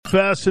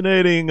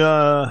fascinating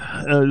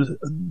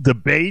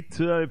debate,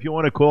 if you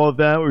want to call it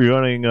that,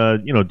 regarding,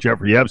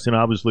 Jeffrey Epstein,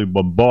 obviously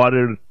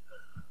bombarded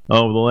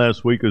over the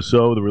last week or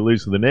so, the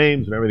release of the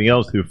names and everything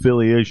else, the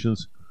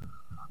affiliations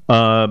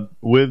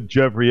with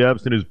Jeffrey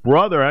Epstein. His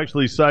brother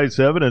actually cites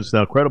evidence,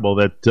 now credible,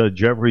 that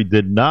Jeffrey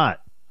did not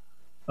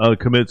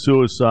commit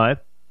suicide.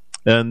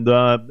 And,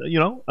 I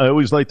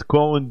always like to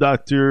call in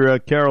Dr.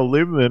 Carol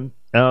Lieberman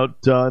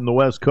out in the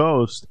West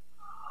Coast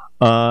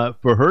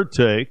for her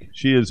take.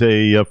 She is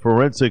a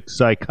forensic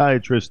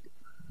psychiatrist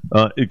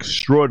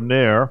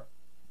extraordinaire.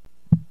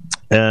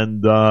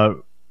 And,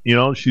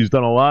 she's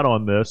done a lot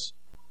on this.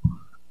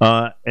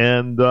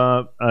 And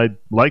I'd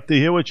like to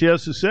hear what she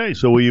has to say.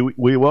 So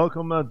we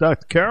welcome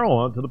Dr. Carol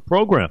onto the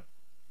program.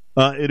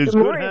 It is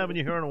good having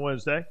you here on a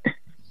Wednesday.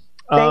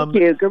 Thank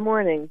you. Good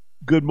morning.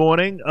 Good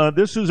morning.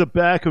 This is a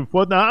back and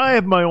forth. Now, I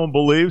have my own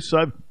beliefs.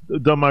 I've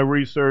done my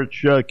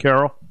research,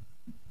 Carol.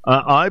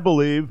 I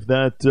believe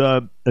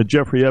that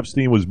Jeffrey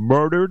Epstein was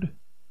murdered.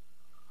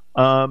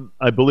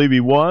 I believe he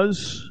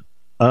was.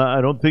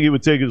 I don't think he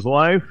would take his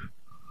life,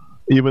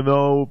 even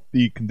though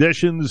the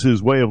conditions,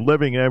 his way of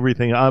living,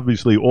 everything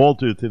obviously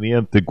altered to the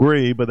nth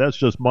degree, but that's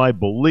just my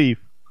belief.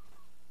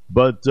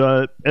 But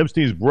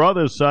Epstein's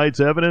brother cites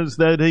evidence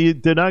that he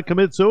did not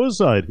commit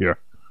suicide here.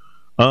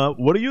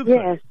 What do you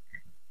think? Yes.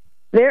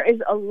 There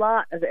is a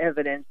lot of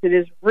evidence. It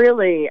is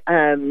really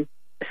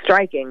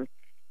striking.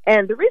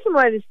 And the reason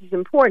why this is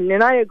important,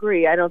 and I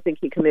agree, I don't think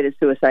he committed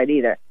suicide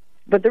either.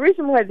 But the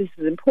reason why this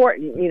is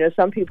important,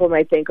 some people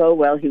might think, oh,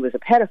 well, he was a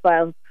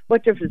pedophile.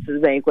 What difference does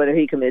it make whether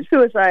he committed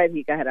suicide,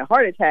 he had a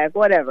heart attack,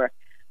 whatever.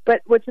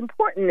 But what's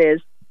important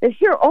is that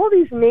here all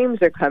these names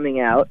are coming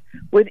out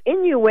with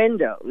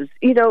innuendos.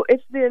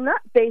 They're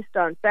not based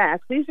on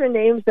facts. These are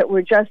names that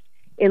were just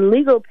in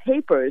legal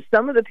papers.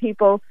 Some of the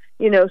people,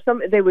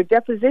 they were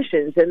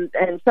depositions,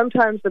 and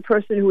sometimes the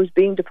person who was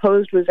being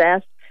deposed was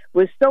asked,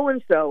 was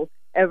so-and-so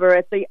ever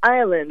at the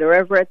island or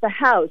ever at the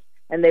house?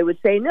 And they would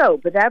say no,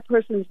 but that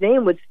person's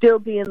name would still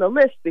be in the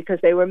list because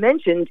they were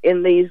mentioned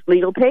in these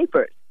legal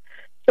papers.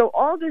 So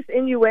all this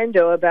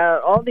innuendo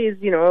about all these,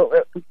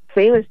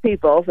 famous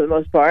people, for the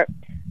most part,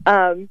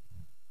 that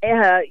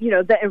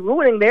are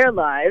ruining their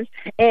lives,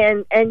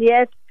 and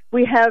yet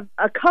we have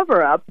a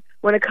cover-up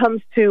when it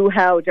comes to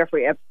how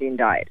Jeffrey Epstein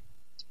died.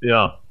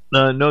 Yeah,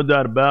 no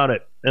doubt about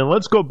it. And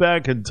let's go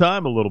back in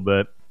time a little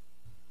bit.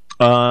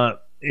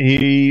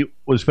 He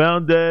was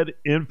found dead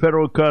in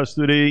federal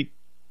custody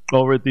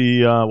over at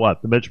the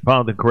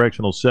Metropolitan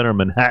Correctional Center in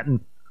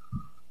Manhattan.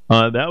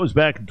 That was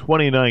back in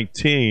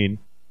 2019.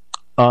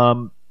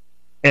 And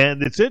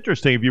it's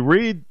interesting. If you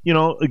read,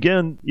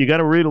 again, you got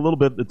to read a little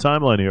bit the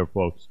timeline here,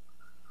 folks.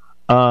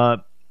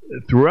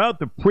 Throughout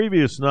the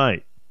previous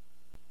night,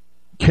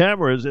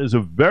 cameras, as a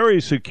very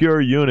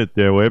secure unit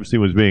there where Epstein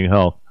was being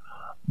held,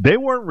 they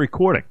weren't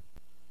recording.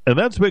 And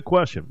that's a big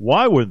question.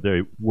 Why were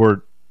they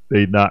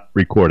not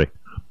recording?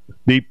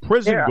 The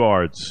prison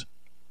guards,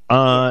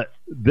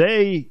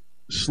 they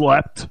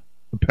slept,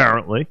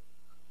 apparently,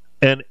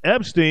 and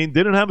Epstein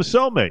didn't have a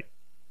cellmate,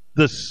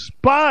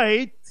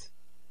 despite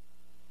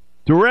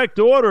direct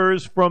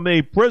orders from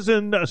a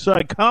prison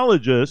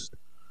psychologist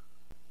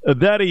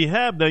that he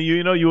had. Now,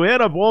 you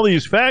add up all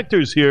these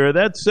factors here,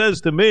 that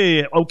says to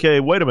me, okay,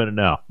 wait a minute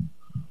now.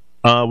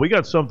 We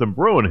got something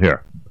brewing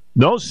here.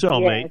 No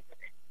cellmate. Yes.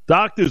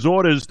 Doctor's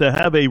orders to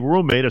have a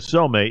roommate, a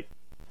cellmate.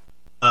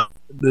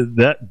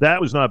 That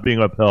was not being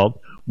upheld.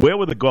 Where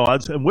were the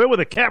guards and where were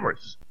the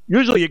cameras?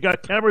 Usually you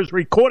got cameras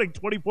recording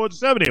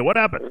 24/7 here. What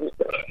happened?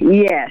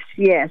 Yes.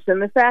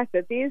 And the fact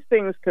that these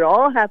things could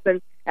all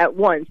happen at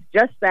once,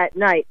 just that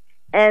night.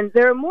 And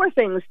there are more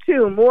things,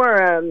 too,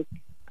 more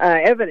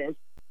evidence.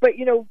 But,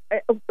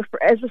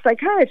 as a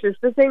psychiatrist,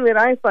 the thing that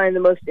I find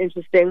the most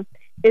interesting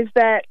is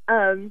that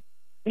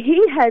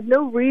he had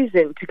no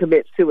reason to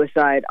commit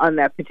suicide on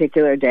that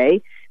particular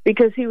day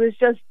because he was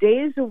just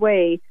days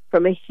away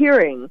from a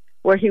hearing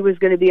where he was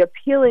going to be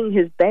appealing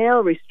his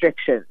bail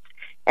restrictions.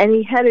 And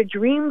he had a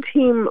dream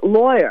team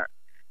lawyer.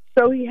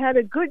 So he had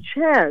a good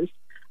chance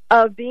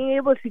of being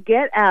able to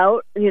get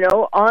out,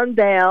 on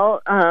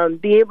bail,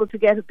 be able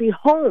to be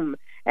home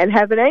and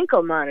have an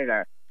ankle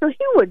monitor. So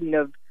he wouldn't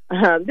have,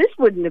 this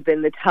wouldn't have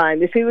been the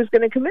time. If he was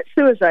going to commit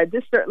suicide,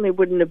 this certainly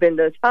wouldn't have been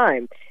the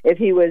time. If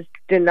he was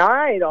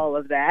denied all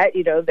of that,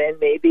 then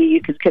maybe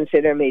you could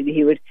consider maybe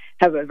he would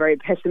have a very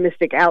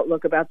pessimistic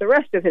outlook about the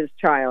rest of his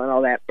trial and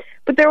all that.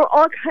 But there were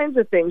all kinds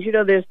of things.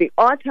 There's the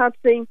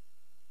autopsy,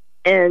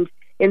 and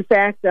in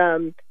fact,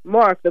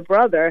 Mark, the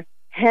brother,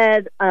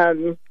 had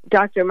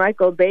Dr.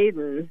 Michael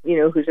Baden,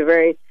 who's a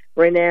very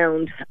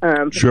renowned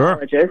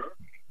pathologist.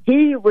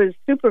 He was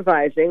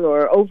supervising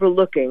or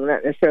overlooking,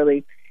 not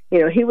necessarily,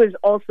 he was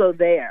also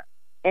there.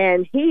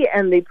 And he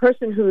and the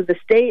person who the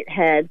state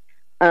had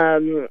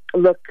do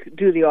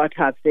the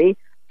autopsy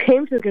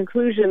came to the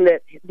conclusion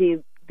that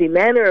the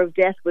manner of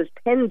death was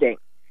pending.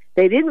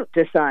 They didn't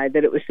decide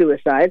that it was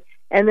suicide.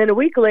 And then a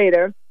week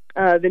later,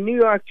 the New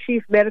York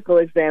chief medical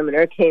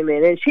examiner came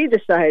in, and she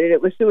decided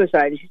it was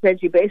suicide. She said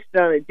she based it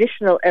on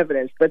additional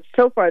evidence, but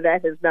so far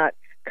that has not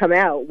come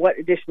out what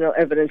additional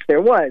evidence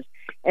there was.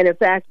 And in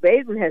fact,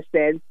 Baden has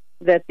said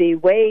that the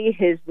way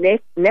his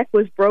neck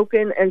was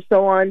broken and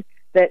so on,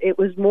 that it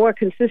was more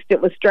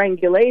consistent with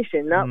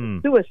strangulation, not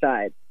with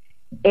suicide,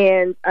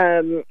 and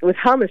with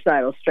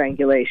homicidal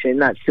strangulation,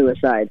 not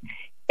suicide.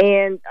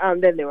 And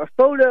then there were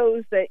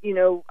photos that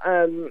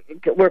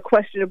were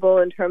questionable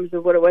in terms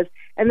of what it was.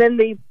 And then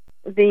the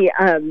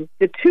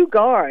two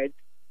guards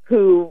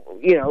who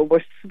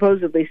were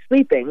supposedly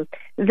sleeping,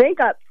 they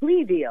got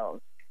plea deals.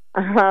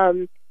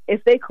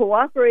 If they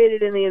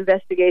cooperated in the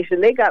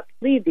investigation, they got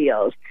plea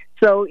deals.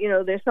 So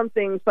there's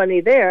something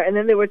funny there. And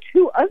then there were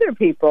two other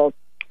people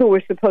who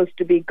were supposed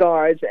to be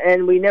guards,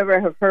 and we never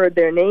have heard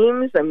their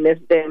names. I mean,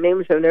 their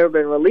names have never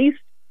been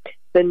released.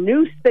 The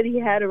noose that he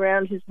had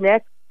around his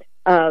neck,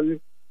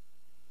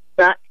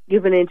 not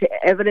given into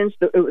evidence.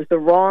 It was the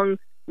wrong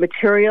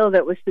material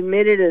that was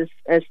submitted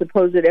as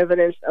supposed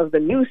evidence of the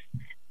noose.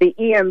 The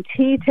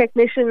EMT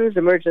technicians,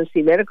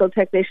 emergency medical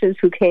technicians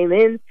who came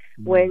in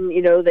when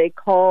they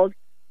called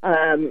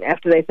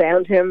after they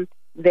found him,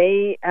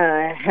 they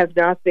have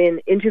not been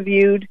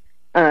interviewed.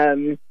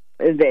 The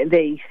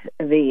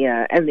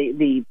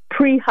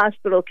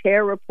pre-hospital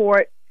care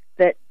report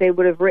that they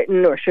would have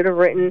written or should have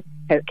written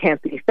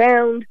can't be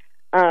found.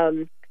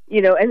 And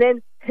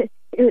then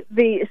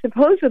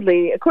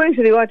supposedly, according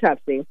to the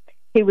autopsy,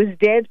 he was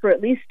dead for at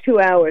least 2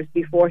 hours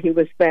before he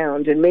was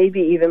found, and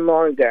maybe even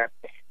longer.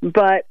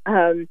 But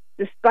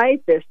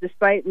despite,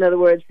 in other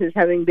words, his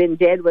having been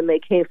dead when they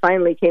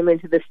finally came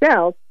into the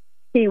cell,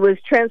 he was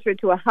transferred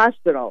to a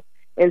hospital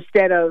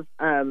instead of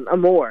a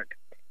morgue.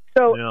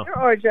 So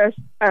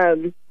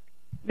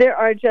there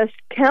are just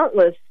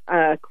countless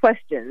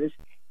questions,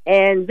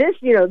 and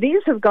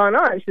these have gone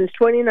on since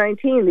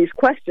 2019. These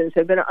questions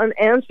have been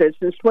unanswered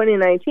since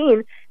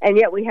 2019, and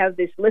yet we have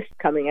this list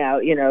coming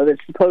out, that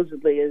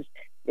supposedly is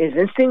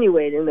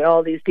insinuating that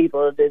all these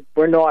people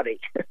were naughty.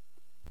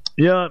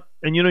 Yeah,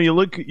 and you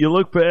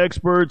look for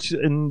experts,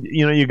 and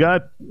you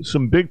got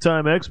some big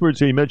time experts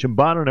here. You mentioned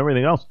Bonner and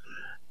everything else.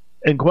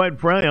 And quite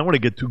frankly, I don't want to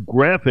get too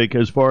graphic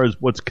as far as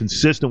what's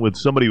consistent with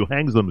somebody who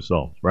hangs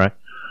themselves, right?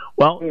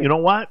 Well, you know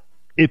what?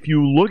 If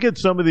you look at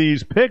some of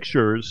these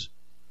pictures,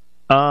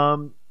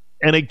 and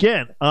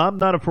again, I'm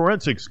not a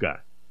forensics guy,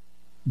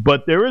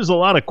 but there is a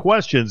lot of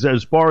questions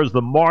as far as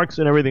the marks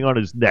and everything on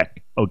his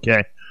neck,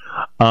 okay?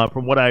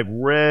 From what I've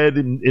read,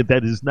 and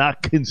that is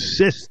not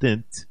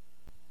consistent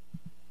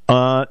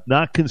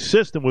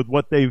with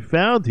what they've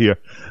found here.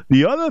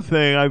 The other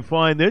thing I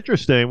find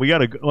interesting,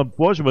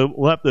 unfortunately,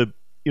 we'll have to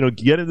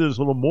get into this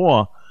a little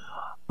more,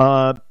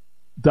 Dr.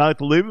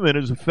 Lieberman,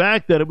 is the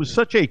fact that it was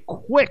such a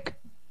quick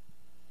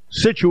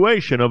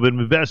situation of an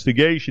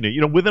investigation,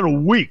 within a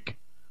week,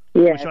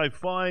 which I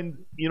find,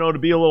 to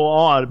be a little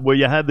odd, where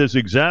you had this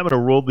examiner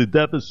rule the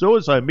death is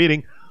suicide,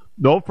 meaning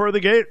no further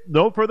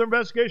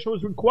investigation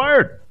was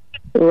required.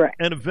 Right.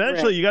 And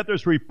eventually you got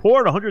this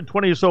report,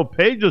 120 or so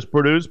pages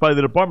produced by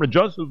the Department of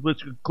Justice,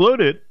 which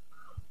concluded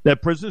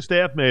that prison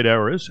staff made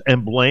errors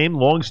and blamed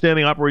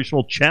longstanding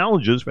operational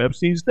challenges for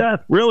Epstein's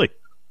death. Really.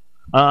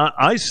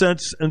 I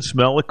sense and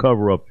smell a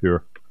cover-up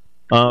here.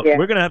 We're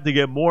going to have to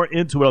get more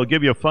into it. I'll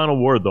give you a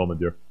final word, though, my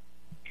dear.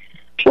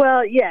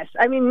 Well, yes.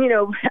 I mean,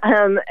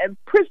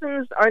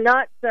 prisons are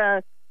not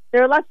there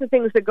are lots of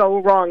things that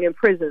go wrong in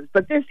prisons,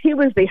 but he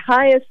was the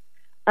highest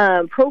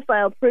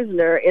profile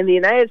prisoner in the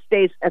United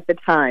States at the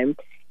time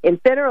in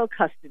federal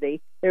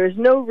custody. There is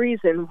no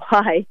reason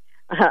why,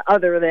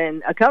 other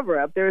than a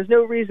cover-up, there is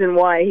no reason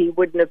why he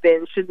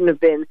shouldn't have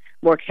been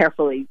more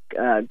carefully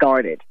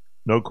guarded.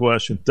 No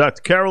question.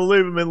 Dr. Carol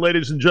Lieberman,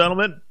 ladies and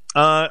gentlemen,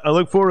 I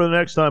look forward to the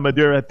next time, my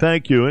dear.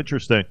 Thank you.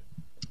 Interesting.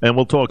 And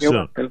we'll talk soon.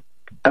 Welcome.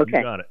 Okay.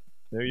 You got it.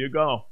 There you go.